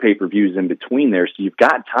or two pay-per-views in between there. So you've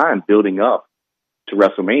got time building up to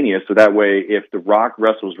WrestleMania. So that way, if The Rock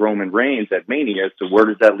wrestles Roman Reigns at Mania, so where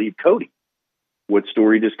does that leave Cody? What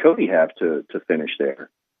story does Cody have to finish there?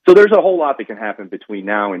 So there's a whole lot that can happen between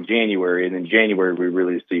now and January. And in January, we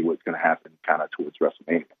really see what's going to happen kind of towards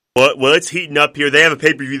WrestleMania. Well, it's heating up here. They have a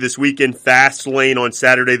pay-per-view this weekend, Fastlane on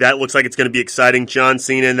Saturday. That looks like it's going to be exciting. John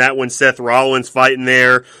Cena in that one, Seth Rollins fighting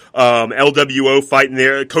there, LWO fighting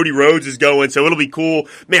there. Cody Rhodes is going, so it'll be cool.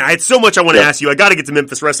 Man, I had so much I want to ask you. I got to get to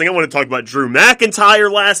Memphis Wrestling. I want to talk about Drew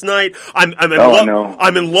McIntyre last night. I'm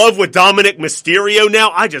in love with Dominic Mysterio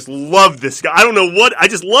now. I just love this guy. I don't know what. I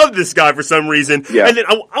just love this guy for some reason. Yeah. And then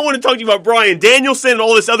I want to talk to you about Bryan Danielson and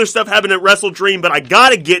all this other stuff happening at Wrestle Dream, but I got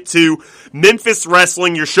to get to Memphis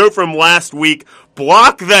Wrestling, your show from last week.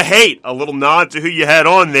 Block the Hate, a little nod to who you had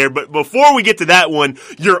on there. But before we get to that one,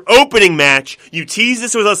 your opening match, you teased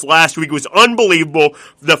this with us last week, was unbelievable.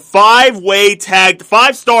 The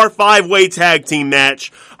five-star five-way tag team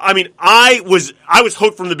match. I mean, I was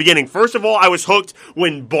hooked from the beginning. First of all, I was hooked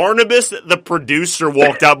when Barnabas, the producer,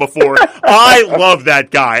 walked out before. I love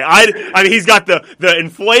that guy. I mean, he's got the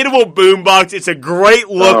inflatable boombox. It's a great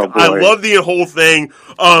look. I love the whole thing.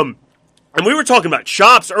 And we were talking about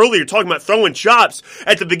chops earlier, talking about throwing chops.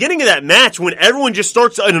 At the beginning of that match, when everyone just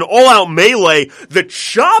starts in an all-out melee, the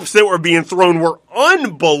chops that were being thrown were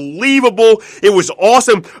unbelievable. It was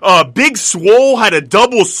awesome. Big Swole had a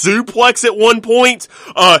double suplex at one point.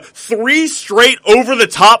 3 straight over the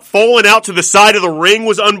top falling out to the side of the ring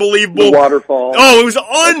was unbelievable. The waterfall. Oh, it was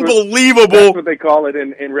unbelievable. That's what they call it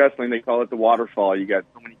in wrestling. They call it the waterfall. You got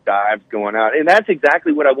so many dives going out. And that's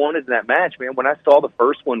exactly what I wanted in that match, man. When I saw the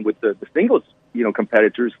first one with the singles,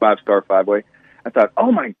 competitors, 5-star 5-way, I thought,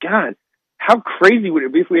 oh my God, how crazy would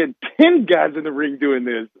it be if we had 10 guys in the ring doing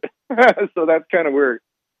this? So that's kind of where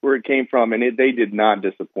it came from. And they did not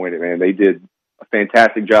disappoint it, man. They did a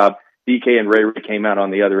fantastic job. DK and Ray came out on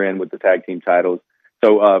the other end with the tag team titles.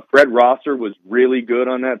 So Fred Rosser was really good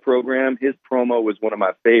on that program. His promo was one of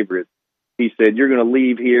my favorites. He said, you're going to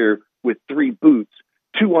leave here with 3 boots,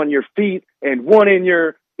 2 on your feet and 1 in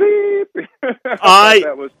your beep.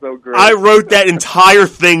 That was so great. I wrote that entire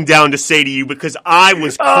thing down to say to you because I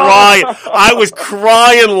was crying. I was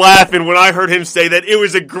crying laughing when I heard him say that. It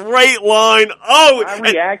was a great line.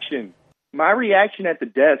 My reaction at the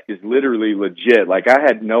desk is literally legit. Like, I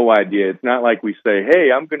had no idea. It's not like we say, hey,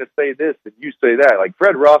 I'm going to say this and you say that. Like,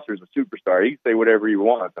 Fred Rosser's a superstar. He can say whatever he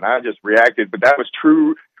wants. And I just reacted, but that was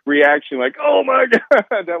true reaction. Like, oh my God,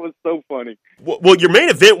 that was so funny. Well, your main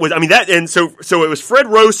event was, so it was Fred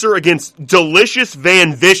Rosser against Delicious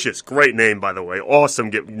Van Vicious. Great name, by the way. Awesome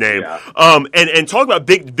name. Yeah. And talk about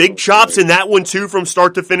big chops in that one too, from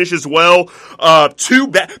start to finish as well. Two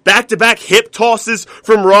back-to-back hip tosses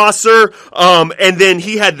from Rosser. And then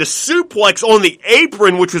he had the suplex on the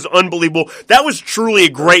apron, which was unbelievable. That was truly a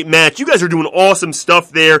great match. You guys are doing awesome stuff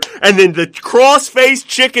there. And then the cross-face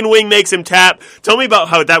chicken wing makes him tap. Tell me about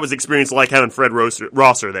how that was experienced like having Fred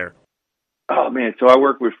Rosser there. Oh, man. So I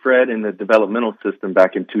worked with Fred in the developmental system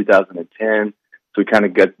back in 2010. So we kind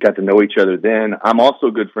of got to know each other then. I'm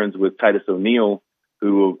also good friends with Titus O'Neil,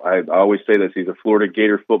 who I always say this, he's a Florida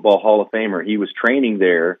Gator football Hall of Famer. He was training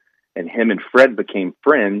there, and him and Fred became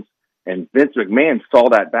friends. And Vince McMahon saw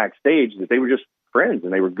that backstage, that they were just friends,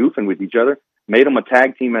 and they were goofing with each other, made them a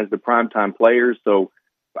tag team as the primetime players. So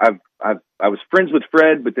I was friends with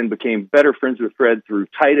Fred, but then became better friends with Fred through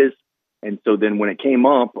Titus. And so then when it came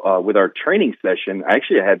up with our training session, I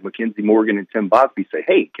had Mackenzie Morgan and Tim Bosby say,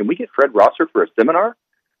 hey, can we get Fred Rosser for a seminar?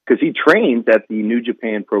 Because he trains at the New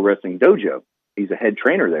Japan Pro Wrestling Dojo. He's a head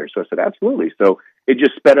trainer there. So I said, absolutely. So it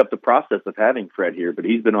just sped up the process of having Fred here, but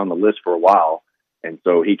he's been on the list for a while. And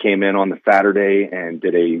so he came in on the Saturday and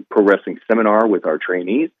did a pro wrestling seminar with our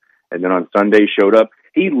trainees. And then on Sunday showed up.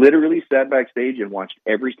 He literally sat backstage and watched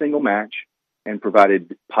every single match and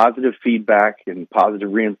provided positive feedback and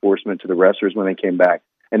positive reinforcement to the wrestlers when they came back.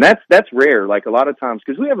 And that's rare. Like, a lot of times,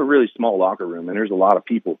 because we have a really small locker room and there's a lot of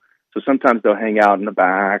people. So sometimes they'll hang out in the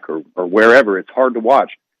back or wherever. It's hard to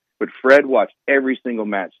watch. But Fred watched every single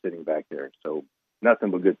match sitting back there. So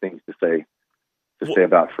nothing but good things to say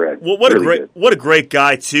about Fred. Well, what a great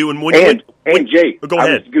guy too. And Jay, go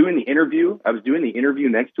ahead. I was doing the interview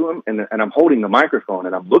next to him, and I'm holding the microphone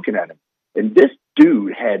and I'm looking at him, and this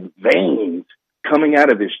dude had veins coming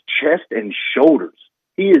out of his chest and shoulders.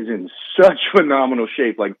 He is in such phenomenal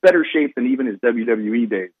shape, like better shape than even his WWE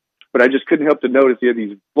days. But I just couldn't help to notice he had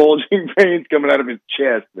these bulging veins coming out of his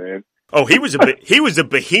chest, man. Oh, he was a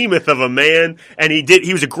behemoth of a man, and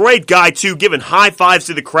he was a great guy too, giving high fives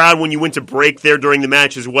to the crowd when you went to break there during the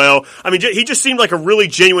match as well. I mean, he just seemed like a really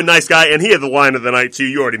genuine, nice guy, and he had the line of the night too.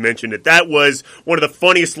 You already mentioned it. That was one of the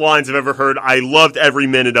funniest lines I've ever heard. I loved every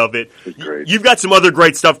minute of it. Great. You've got some other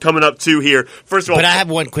great stuff coming up too here. First of all, but I have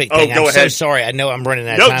one quick thing. Go I'm ahead. so sorry. I know I'm running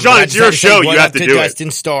out of time. No, John, it's your show. You have to do it.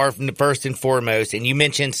 Dustin Starr, first and foremost, and you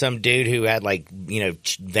mentioned some dude who had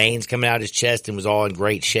veins coming out of his chest and was all in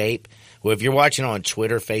great shape. Well, if you're watching on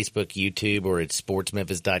Twitter, Facebook, YouTube, or at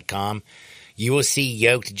sportsmemphis.com, you will see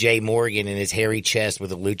yoked Jay Morgan in his hairy chest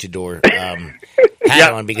with a luchador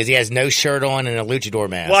hat on, because he has no shirt on and a luchador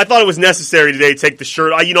mask. Well, I thought it was necessary today to take the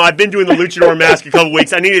shirt. I've been doing the luchador mask a couple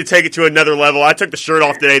weeks. I needed to take it to another level. I took the shirt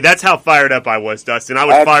off today. That's how fired up I was, Dustin. I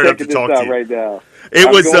was fired up to talk to you right now. It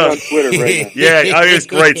I'm was going on Twitter right now. Yeah, it was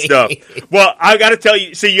great stuff. Well, I got to tell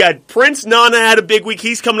you, so you had Prince Nana had a big week.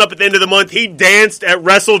 He's coming up at the end of the month. He danced at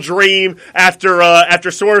Wrestle Dream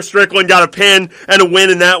after Sora Strickland got a pin and a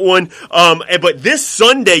win in that one. But this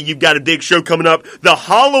Sunday you've got a big show coming up, the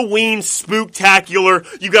Halloween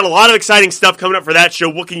Spooktacular. You've got a lot of exciting stuff coming up for that show.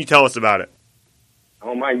 What can you tell us about it?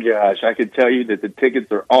 Oh my gosh, I could tell you that the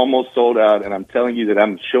tickets are almost sold out, and I'm telling you that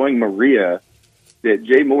I'm showing Maria that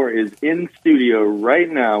Jay Moore is in studio right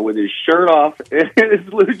now with his shirt off and his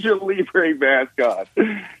Lucha Libre mask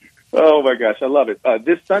on. Oh, my gosh. I love it.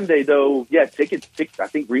 This Sunday, though, tickets, I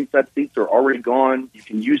think ringside seats are already gone. You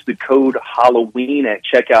can use the code Halloween at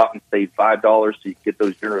checkout and save $5 so you can get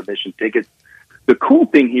those general admission tickets. The cool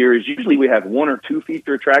thing here is usually we have one or two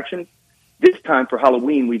feature attractions. This time for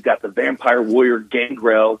Halloween, we've got the Vampire Warrior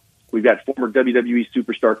Gangrel. We've got former WWE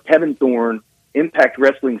superstar Kevin Thorne, Impact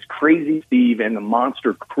Wrestling's Crazy Steve, and the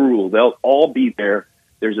Monster Cruel. They'll all be there.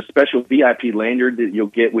 There's a special VIP lanyard that you'll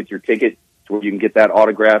get with your ticket, where you can get that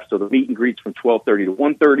autograph. So the meet and greet's from 12:30 to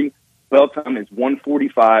 1:30. Bell time is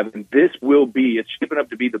 1:45, and it's shaping up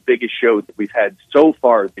to be the biggest show that we've had so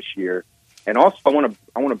far this year. And also, I want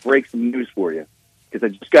to break some news for you, because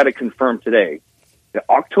I just got it confirmed today. That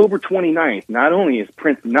October 29th, not only is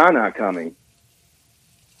Prince Nana coming,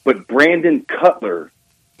 but Brandon Cutler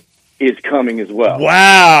is coming as well.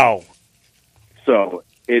 Wow. So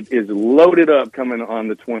it is loaded up coming on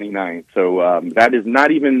the 29th. So that has not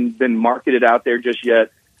even been marketed out there just yet.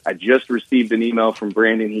 I just received an email from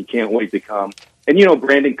Brandon. He can't wait to come. And,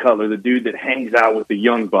 Brandon Cutler, the dude that hangs out with the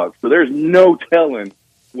Young Bucks. So there's no telling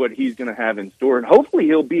what he's going to have in store. And hopefully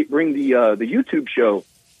he'll bring the YouTube show,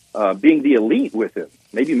 Being the Elite, with him.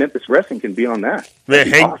 Maybe Memphis Wrestling can be on that.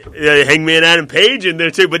 Awesome. Hangman Adam Page in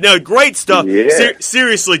there, too. But no, great stuff. Yeah.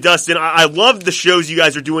 Seriously, Dustin, I love the shows you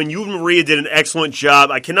guys are doing. You and Maria did an excellent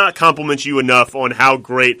job. I cannot compliment you enough on how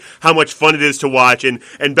much fun it is to watch. And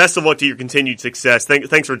best of luck to your continued success.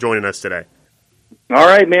 Thanks for joining us today. All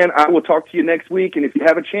right, man. I will talk to you next week. And if you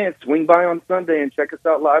have a chance, swing by on Sunday and check us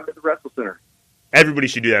out live at the Wrestle Center. Everybody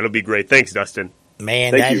should do that. It'll be great. Thanks, Dustin.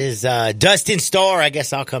 Man, that is Dustin Starr. I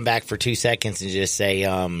guess I'll come back for 2 seconds and just say,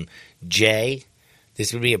 Jay,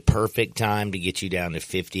 this would be a perfect time to get you down to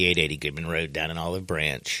 5880 Goodman Road down in Olive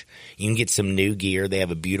Branch. You can get some new gear. They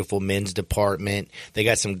have a beautiful men's department. They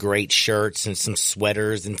got some great shirts and some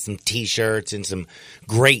sweaters and some T-shirts and some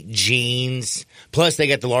great jeans. Plus, they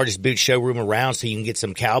got the largest boot showroom around, so you can get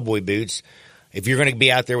some cowboy boots. If you're going to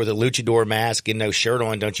be out there with a luchador mask and no shirt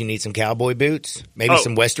on, don't you need some cowboy boots? Maybe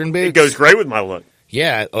some Western boots? It goes great with my look.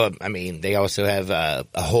 Yeah, they also have a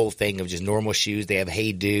whole thing of just normal shoes. They have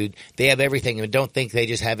Hey Dude. They have everything. And don't think they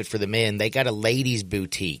just have it for the men. They got a ladies'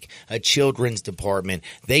 boutique, a children's department.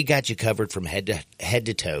 They got you covered from head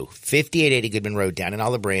to toe. 5880 Goodman Road down in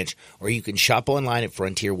Olive Branch, or you can shop online at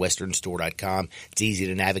FrontierWesternStore.com. It's easy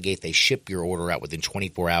to navigate. They ship your order out within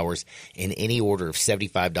 24 hours, and any order of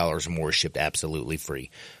 $75 or more is shipped absolutely free.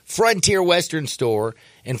 Frontier Western Store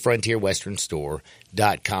and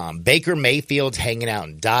FrontierWesternStore.com. Baker Mayfield's hanging out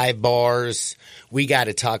in dive bars. We got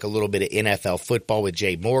to talk a little bit of NFL football with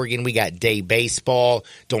Jay Morgan. We got day baseball.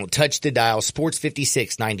 Don't touch the dial. Sports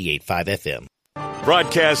 56, 98.5 FM.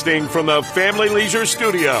 Broadcasting from the Family Leisure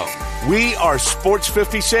Studio, we are Sports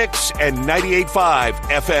 56 and 98.5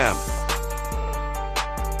 FM.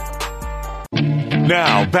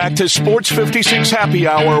 Now, back to Sports 56 Happy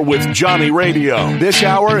Hour with Johnny Radio. This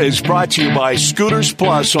hour is brought to you by Scooters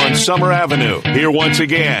Plus on Summer Avenue. Here once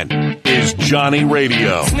again is Johnny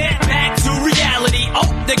Radio. Snap back to reality.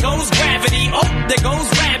 Oh, there goes gravity. Oh, there goes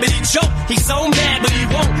gravity. Choke. He's so mad, but he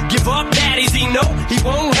won't give up. Daddies, he know he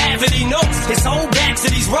won't have it. He knows his whole back to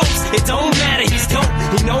these ropes. It don't matter. He's dope.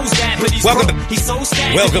 He knows that, but he's he's so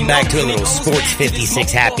stagnant. Welcome back to a little Sports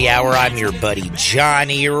 56 Happy Hour. I'm your buddy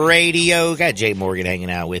Johnny Radio. Got Jay Morgan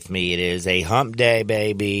hanging out with me. It is a hump day,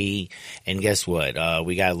 baby. And guess what?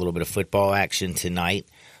 We got a little bit of football action tonight.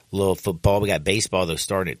 A little football. We got baseball, though,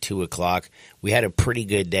 starting at 2 o'clock. We had a pretty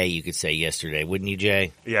good day, you could say, yesterday. Wouldn't you,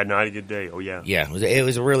 Jay? Yeah, not a good day. Oh, yeah. Yeah, it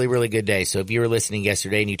was a really, really good day. So if you were listening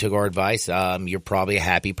yesterday and you took our advice, you're probably a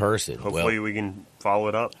happy person. Hopefully we can follow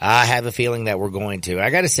it up. I have a feeling that we're going to. I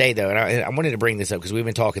got to say, though, and I wanted to bring this up because we've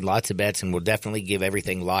been talking lots of bets, and we'll definitely give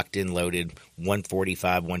everything locked in, loaded,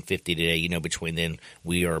 145, 150 today. Between then,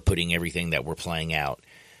 we are putting everything that we're playing out.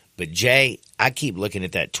 But, Jay, I keep looking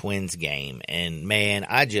at that Twins game, and, man,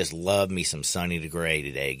 I just love me some Sonny DeGray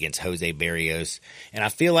today against Jose Berrios. And I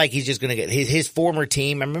feel like he's just going to get his former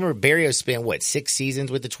team. I remember Berrios spent, 6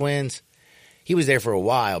 seasons with the Twins? He was there for a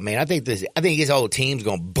while. Man, I think his old team's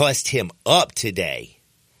going to bust him up today.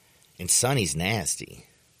 And Sonny's nasty.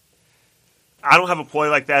 I don't have a play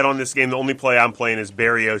like that on this game. The only play I'm playing is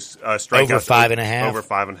Berrios strikeout. Over 5.5? Over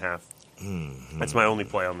 5.5. Mm-hmm. That's my only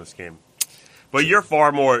play on this game. But you're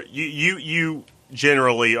far more you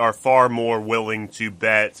generally are far more willing to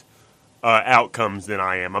bet outcomes than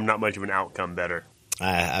I am. I'm not much of an outcome bettor.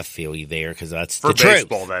 I feel you there because that's for the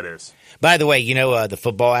baseball. Truth. That is. By the way, the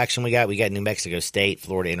football action we got New Mexico State,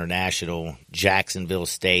 Florida International, Jacksonville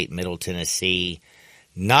State, Middle Tennessee.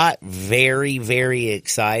 Not very, very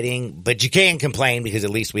exciting, but you can't complain because at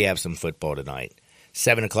least we have some football tonight.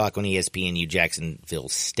 7 o'clock on ESPNU, Jacksonville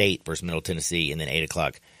State versus Middle Tennessee, and then 8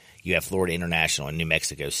 o'clock. You have Florida International and New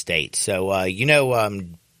Mexico State. So,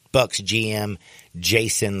 Bucks GM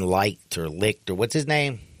Jason Licht or what's his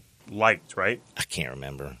name? Licht, right? I can't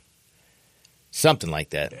remember. Something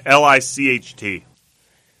like that.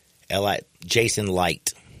 Licht. Jason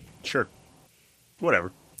Licht. Sure.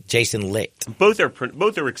 Whatever. Jason Licht. Both are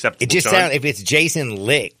acceptable. It just sounds, if it's Jason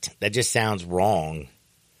Licht, that just sounds wrong.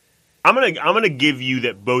 I'm gonna give you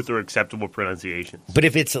that both are acceptable pronunciations. But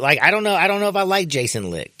if it's I don't know if I like Jason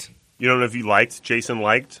Licht. You don't know if you liked Jason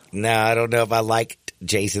Licht? No, I don't know if I liked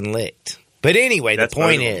Jason Licht. But anyway, the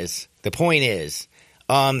point is,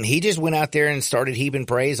 he just went out there and started heaping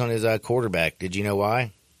praise on his quarterback. Did you know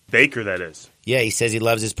why? Baker, that is. Yeah, he says he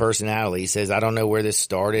loves his personality. He says, I don't know where this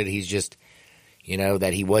started. He's just,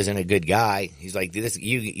 that he wasn't a good guy. He's like, this.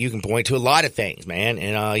 You can point to a lot of things, man.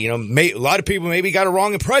 And, a lot of people maybe got a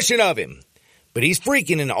wrong impression of him. But he's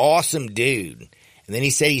freaking an awesome dude. And And then he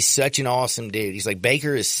said he's such an awesome dude. He's like,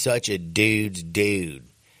 Baker is such a dude's dude. And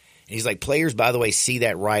he's like, players, by the way, see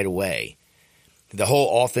that right away. The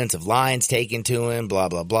whole offensive line's taken to him, blah,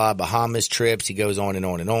 blah, blah. Bahamas trips, he goes on and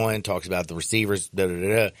on and on, talks about the receivers,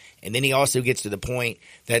 da-da-da-da. And then he also gets to the point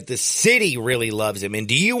that the city really loves him. And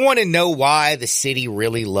do you want to know why the city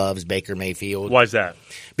really loves Baker Mayfield? Why is that?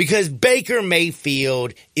 Because Baker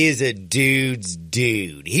Mayfield is a dude's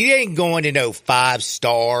dude. He ain't going to no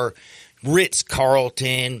 5-star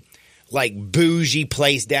Ritz-Carlton, like bougie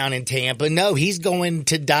place down in Tampa. No, he's going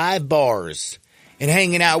to dive bars and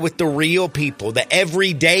hanging out with the real people, the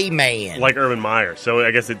everyday man. Like Urban Meyer. So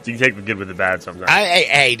I guess you take the good with the bad sometimes.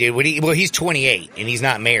 Hey, dude, he's 28 and he's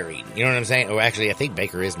not married. You know what I'm saying? Oh, actually, I think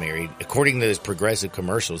Baker is married. According to those progressive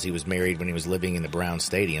commercials, he was married when he was living in the Brown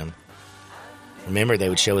Stadium. Remember, they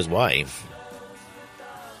would show his wife.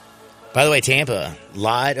 By the way, Tampa,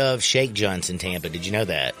 lot of Shake Junts in Tampa. Did you know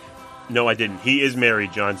that? No, I didn't. He is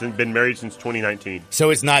married, Johnson. Been married since 2019. So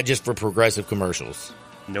it's not just for progressive commercials?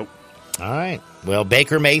 Nope. All right. Well,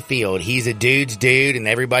 Baker Mayfield, he's a dude's dude, and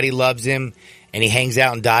everybody loves him, and he hangs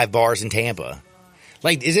out in dive bars in Tampa.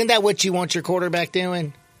 Like, isn't that what you want your quarterback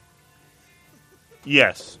doing?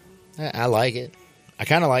 Yes. I like it. I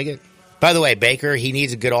kind of like it. By the way, Baker, he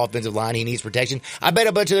needs a good offensive line. He needs protection. I bet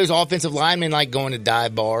a bunch of those offensive linemen like going to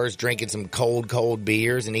dive bars, drinking some cold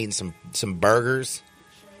beers, and eating some burgers.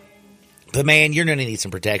 But, man, you're going to need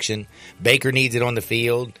some protection. Baker needs it on the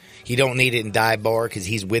field. He don't need it in dive bar because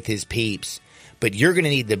he's with his peeps. But you're going to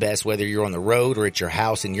need the best whether you're on the road or at your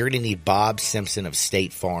house, and you're going to need Bob Simpson of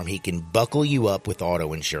State Farm. He can buckle you up with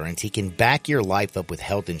auto insurance. He can back your life up with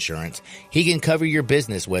health insurance. He can cover your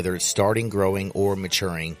business whether it's starting, growing, or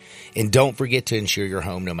maturing. And don't forget to insure your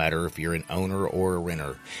home no matter if you're an owner or a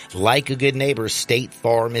renter. Like a good neighbor, State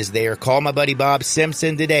Farm is there. Call my buddy Bob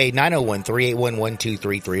Simpson today,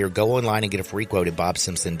 901-381-1233, or go online and get a free quote at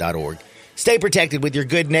bobsimpson.org. Stay protected with your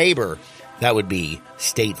good neighbor. That would be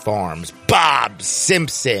State Farm's Bob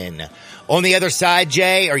Simpson. On the other side,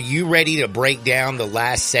 Jay, are you ready to break down the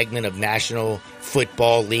last segment of National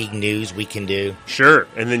Football League news we can do? Sure,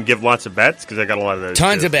 and then give lots of bets, because I got a lot of those.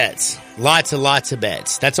 Tons of bets. Lots of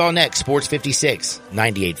bets. That's all next. Sports 56,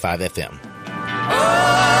 98.5 FM.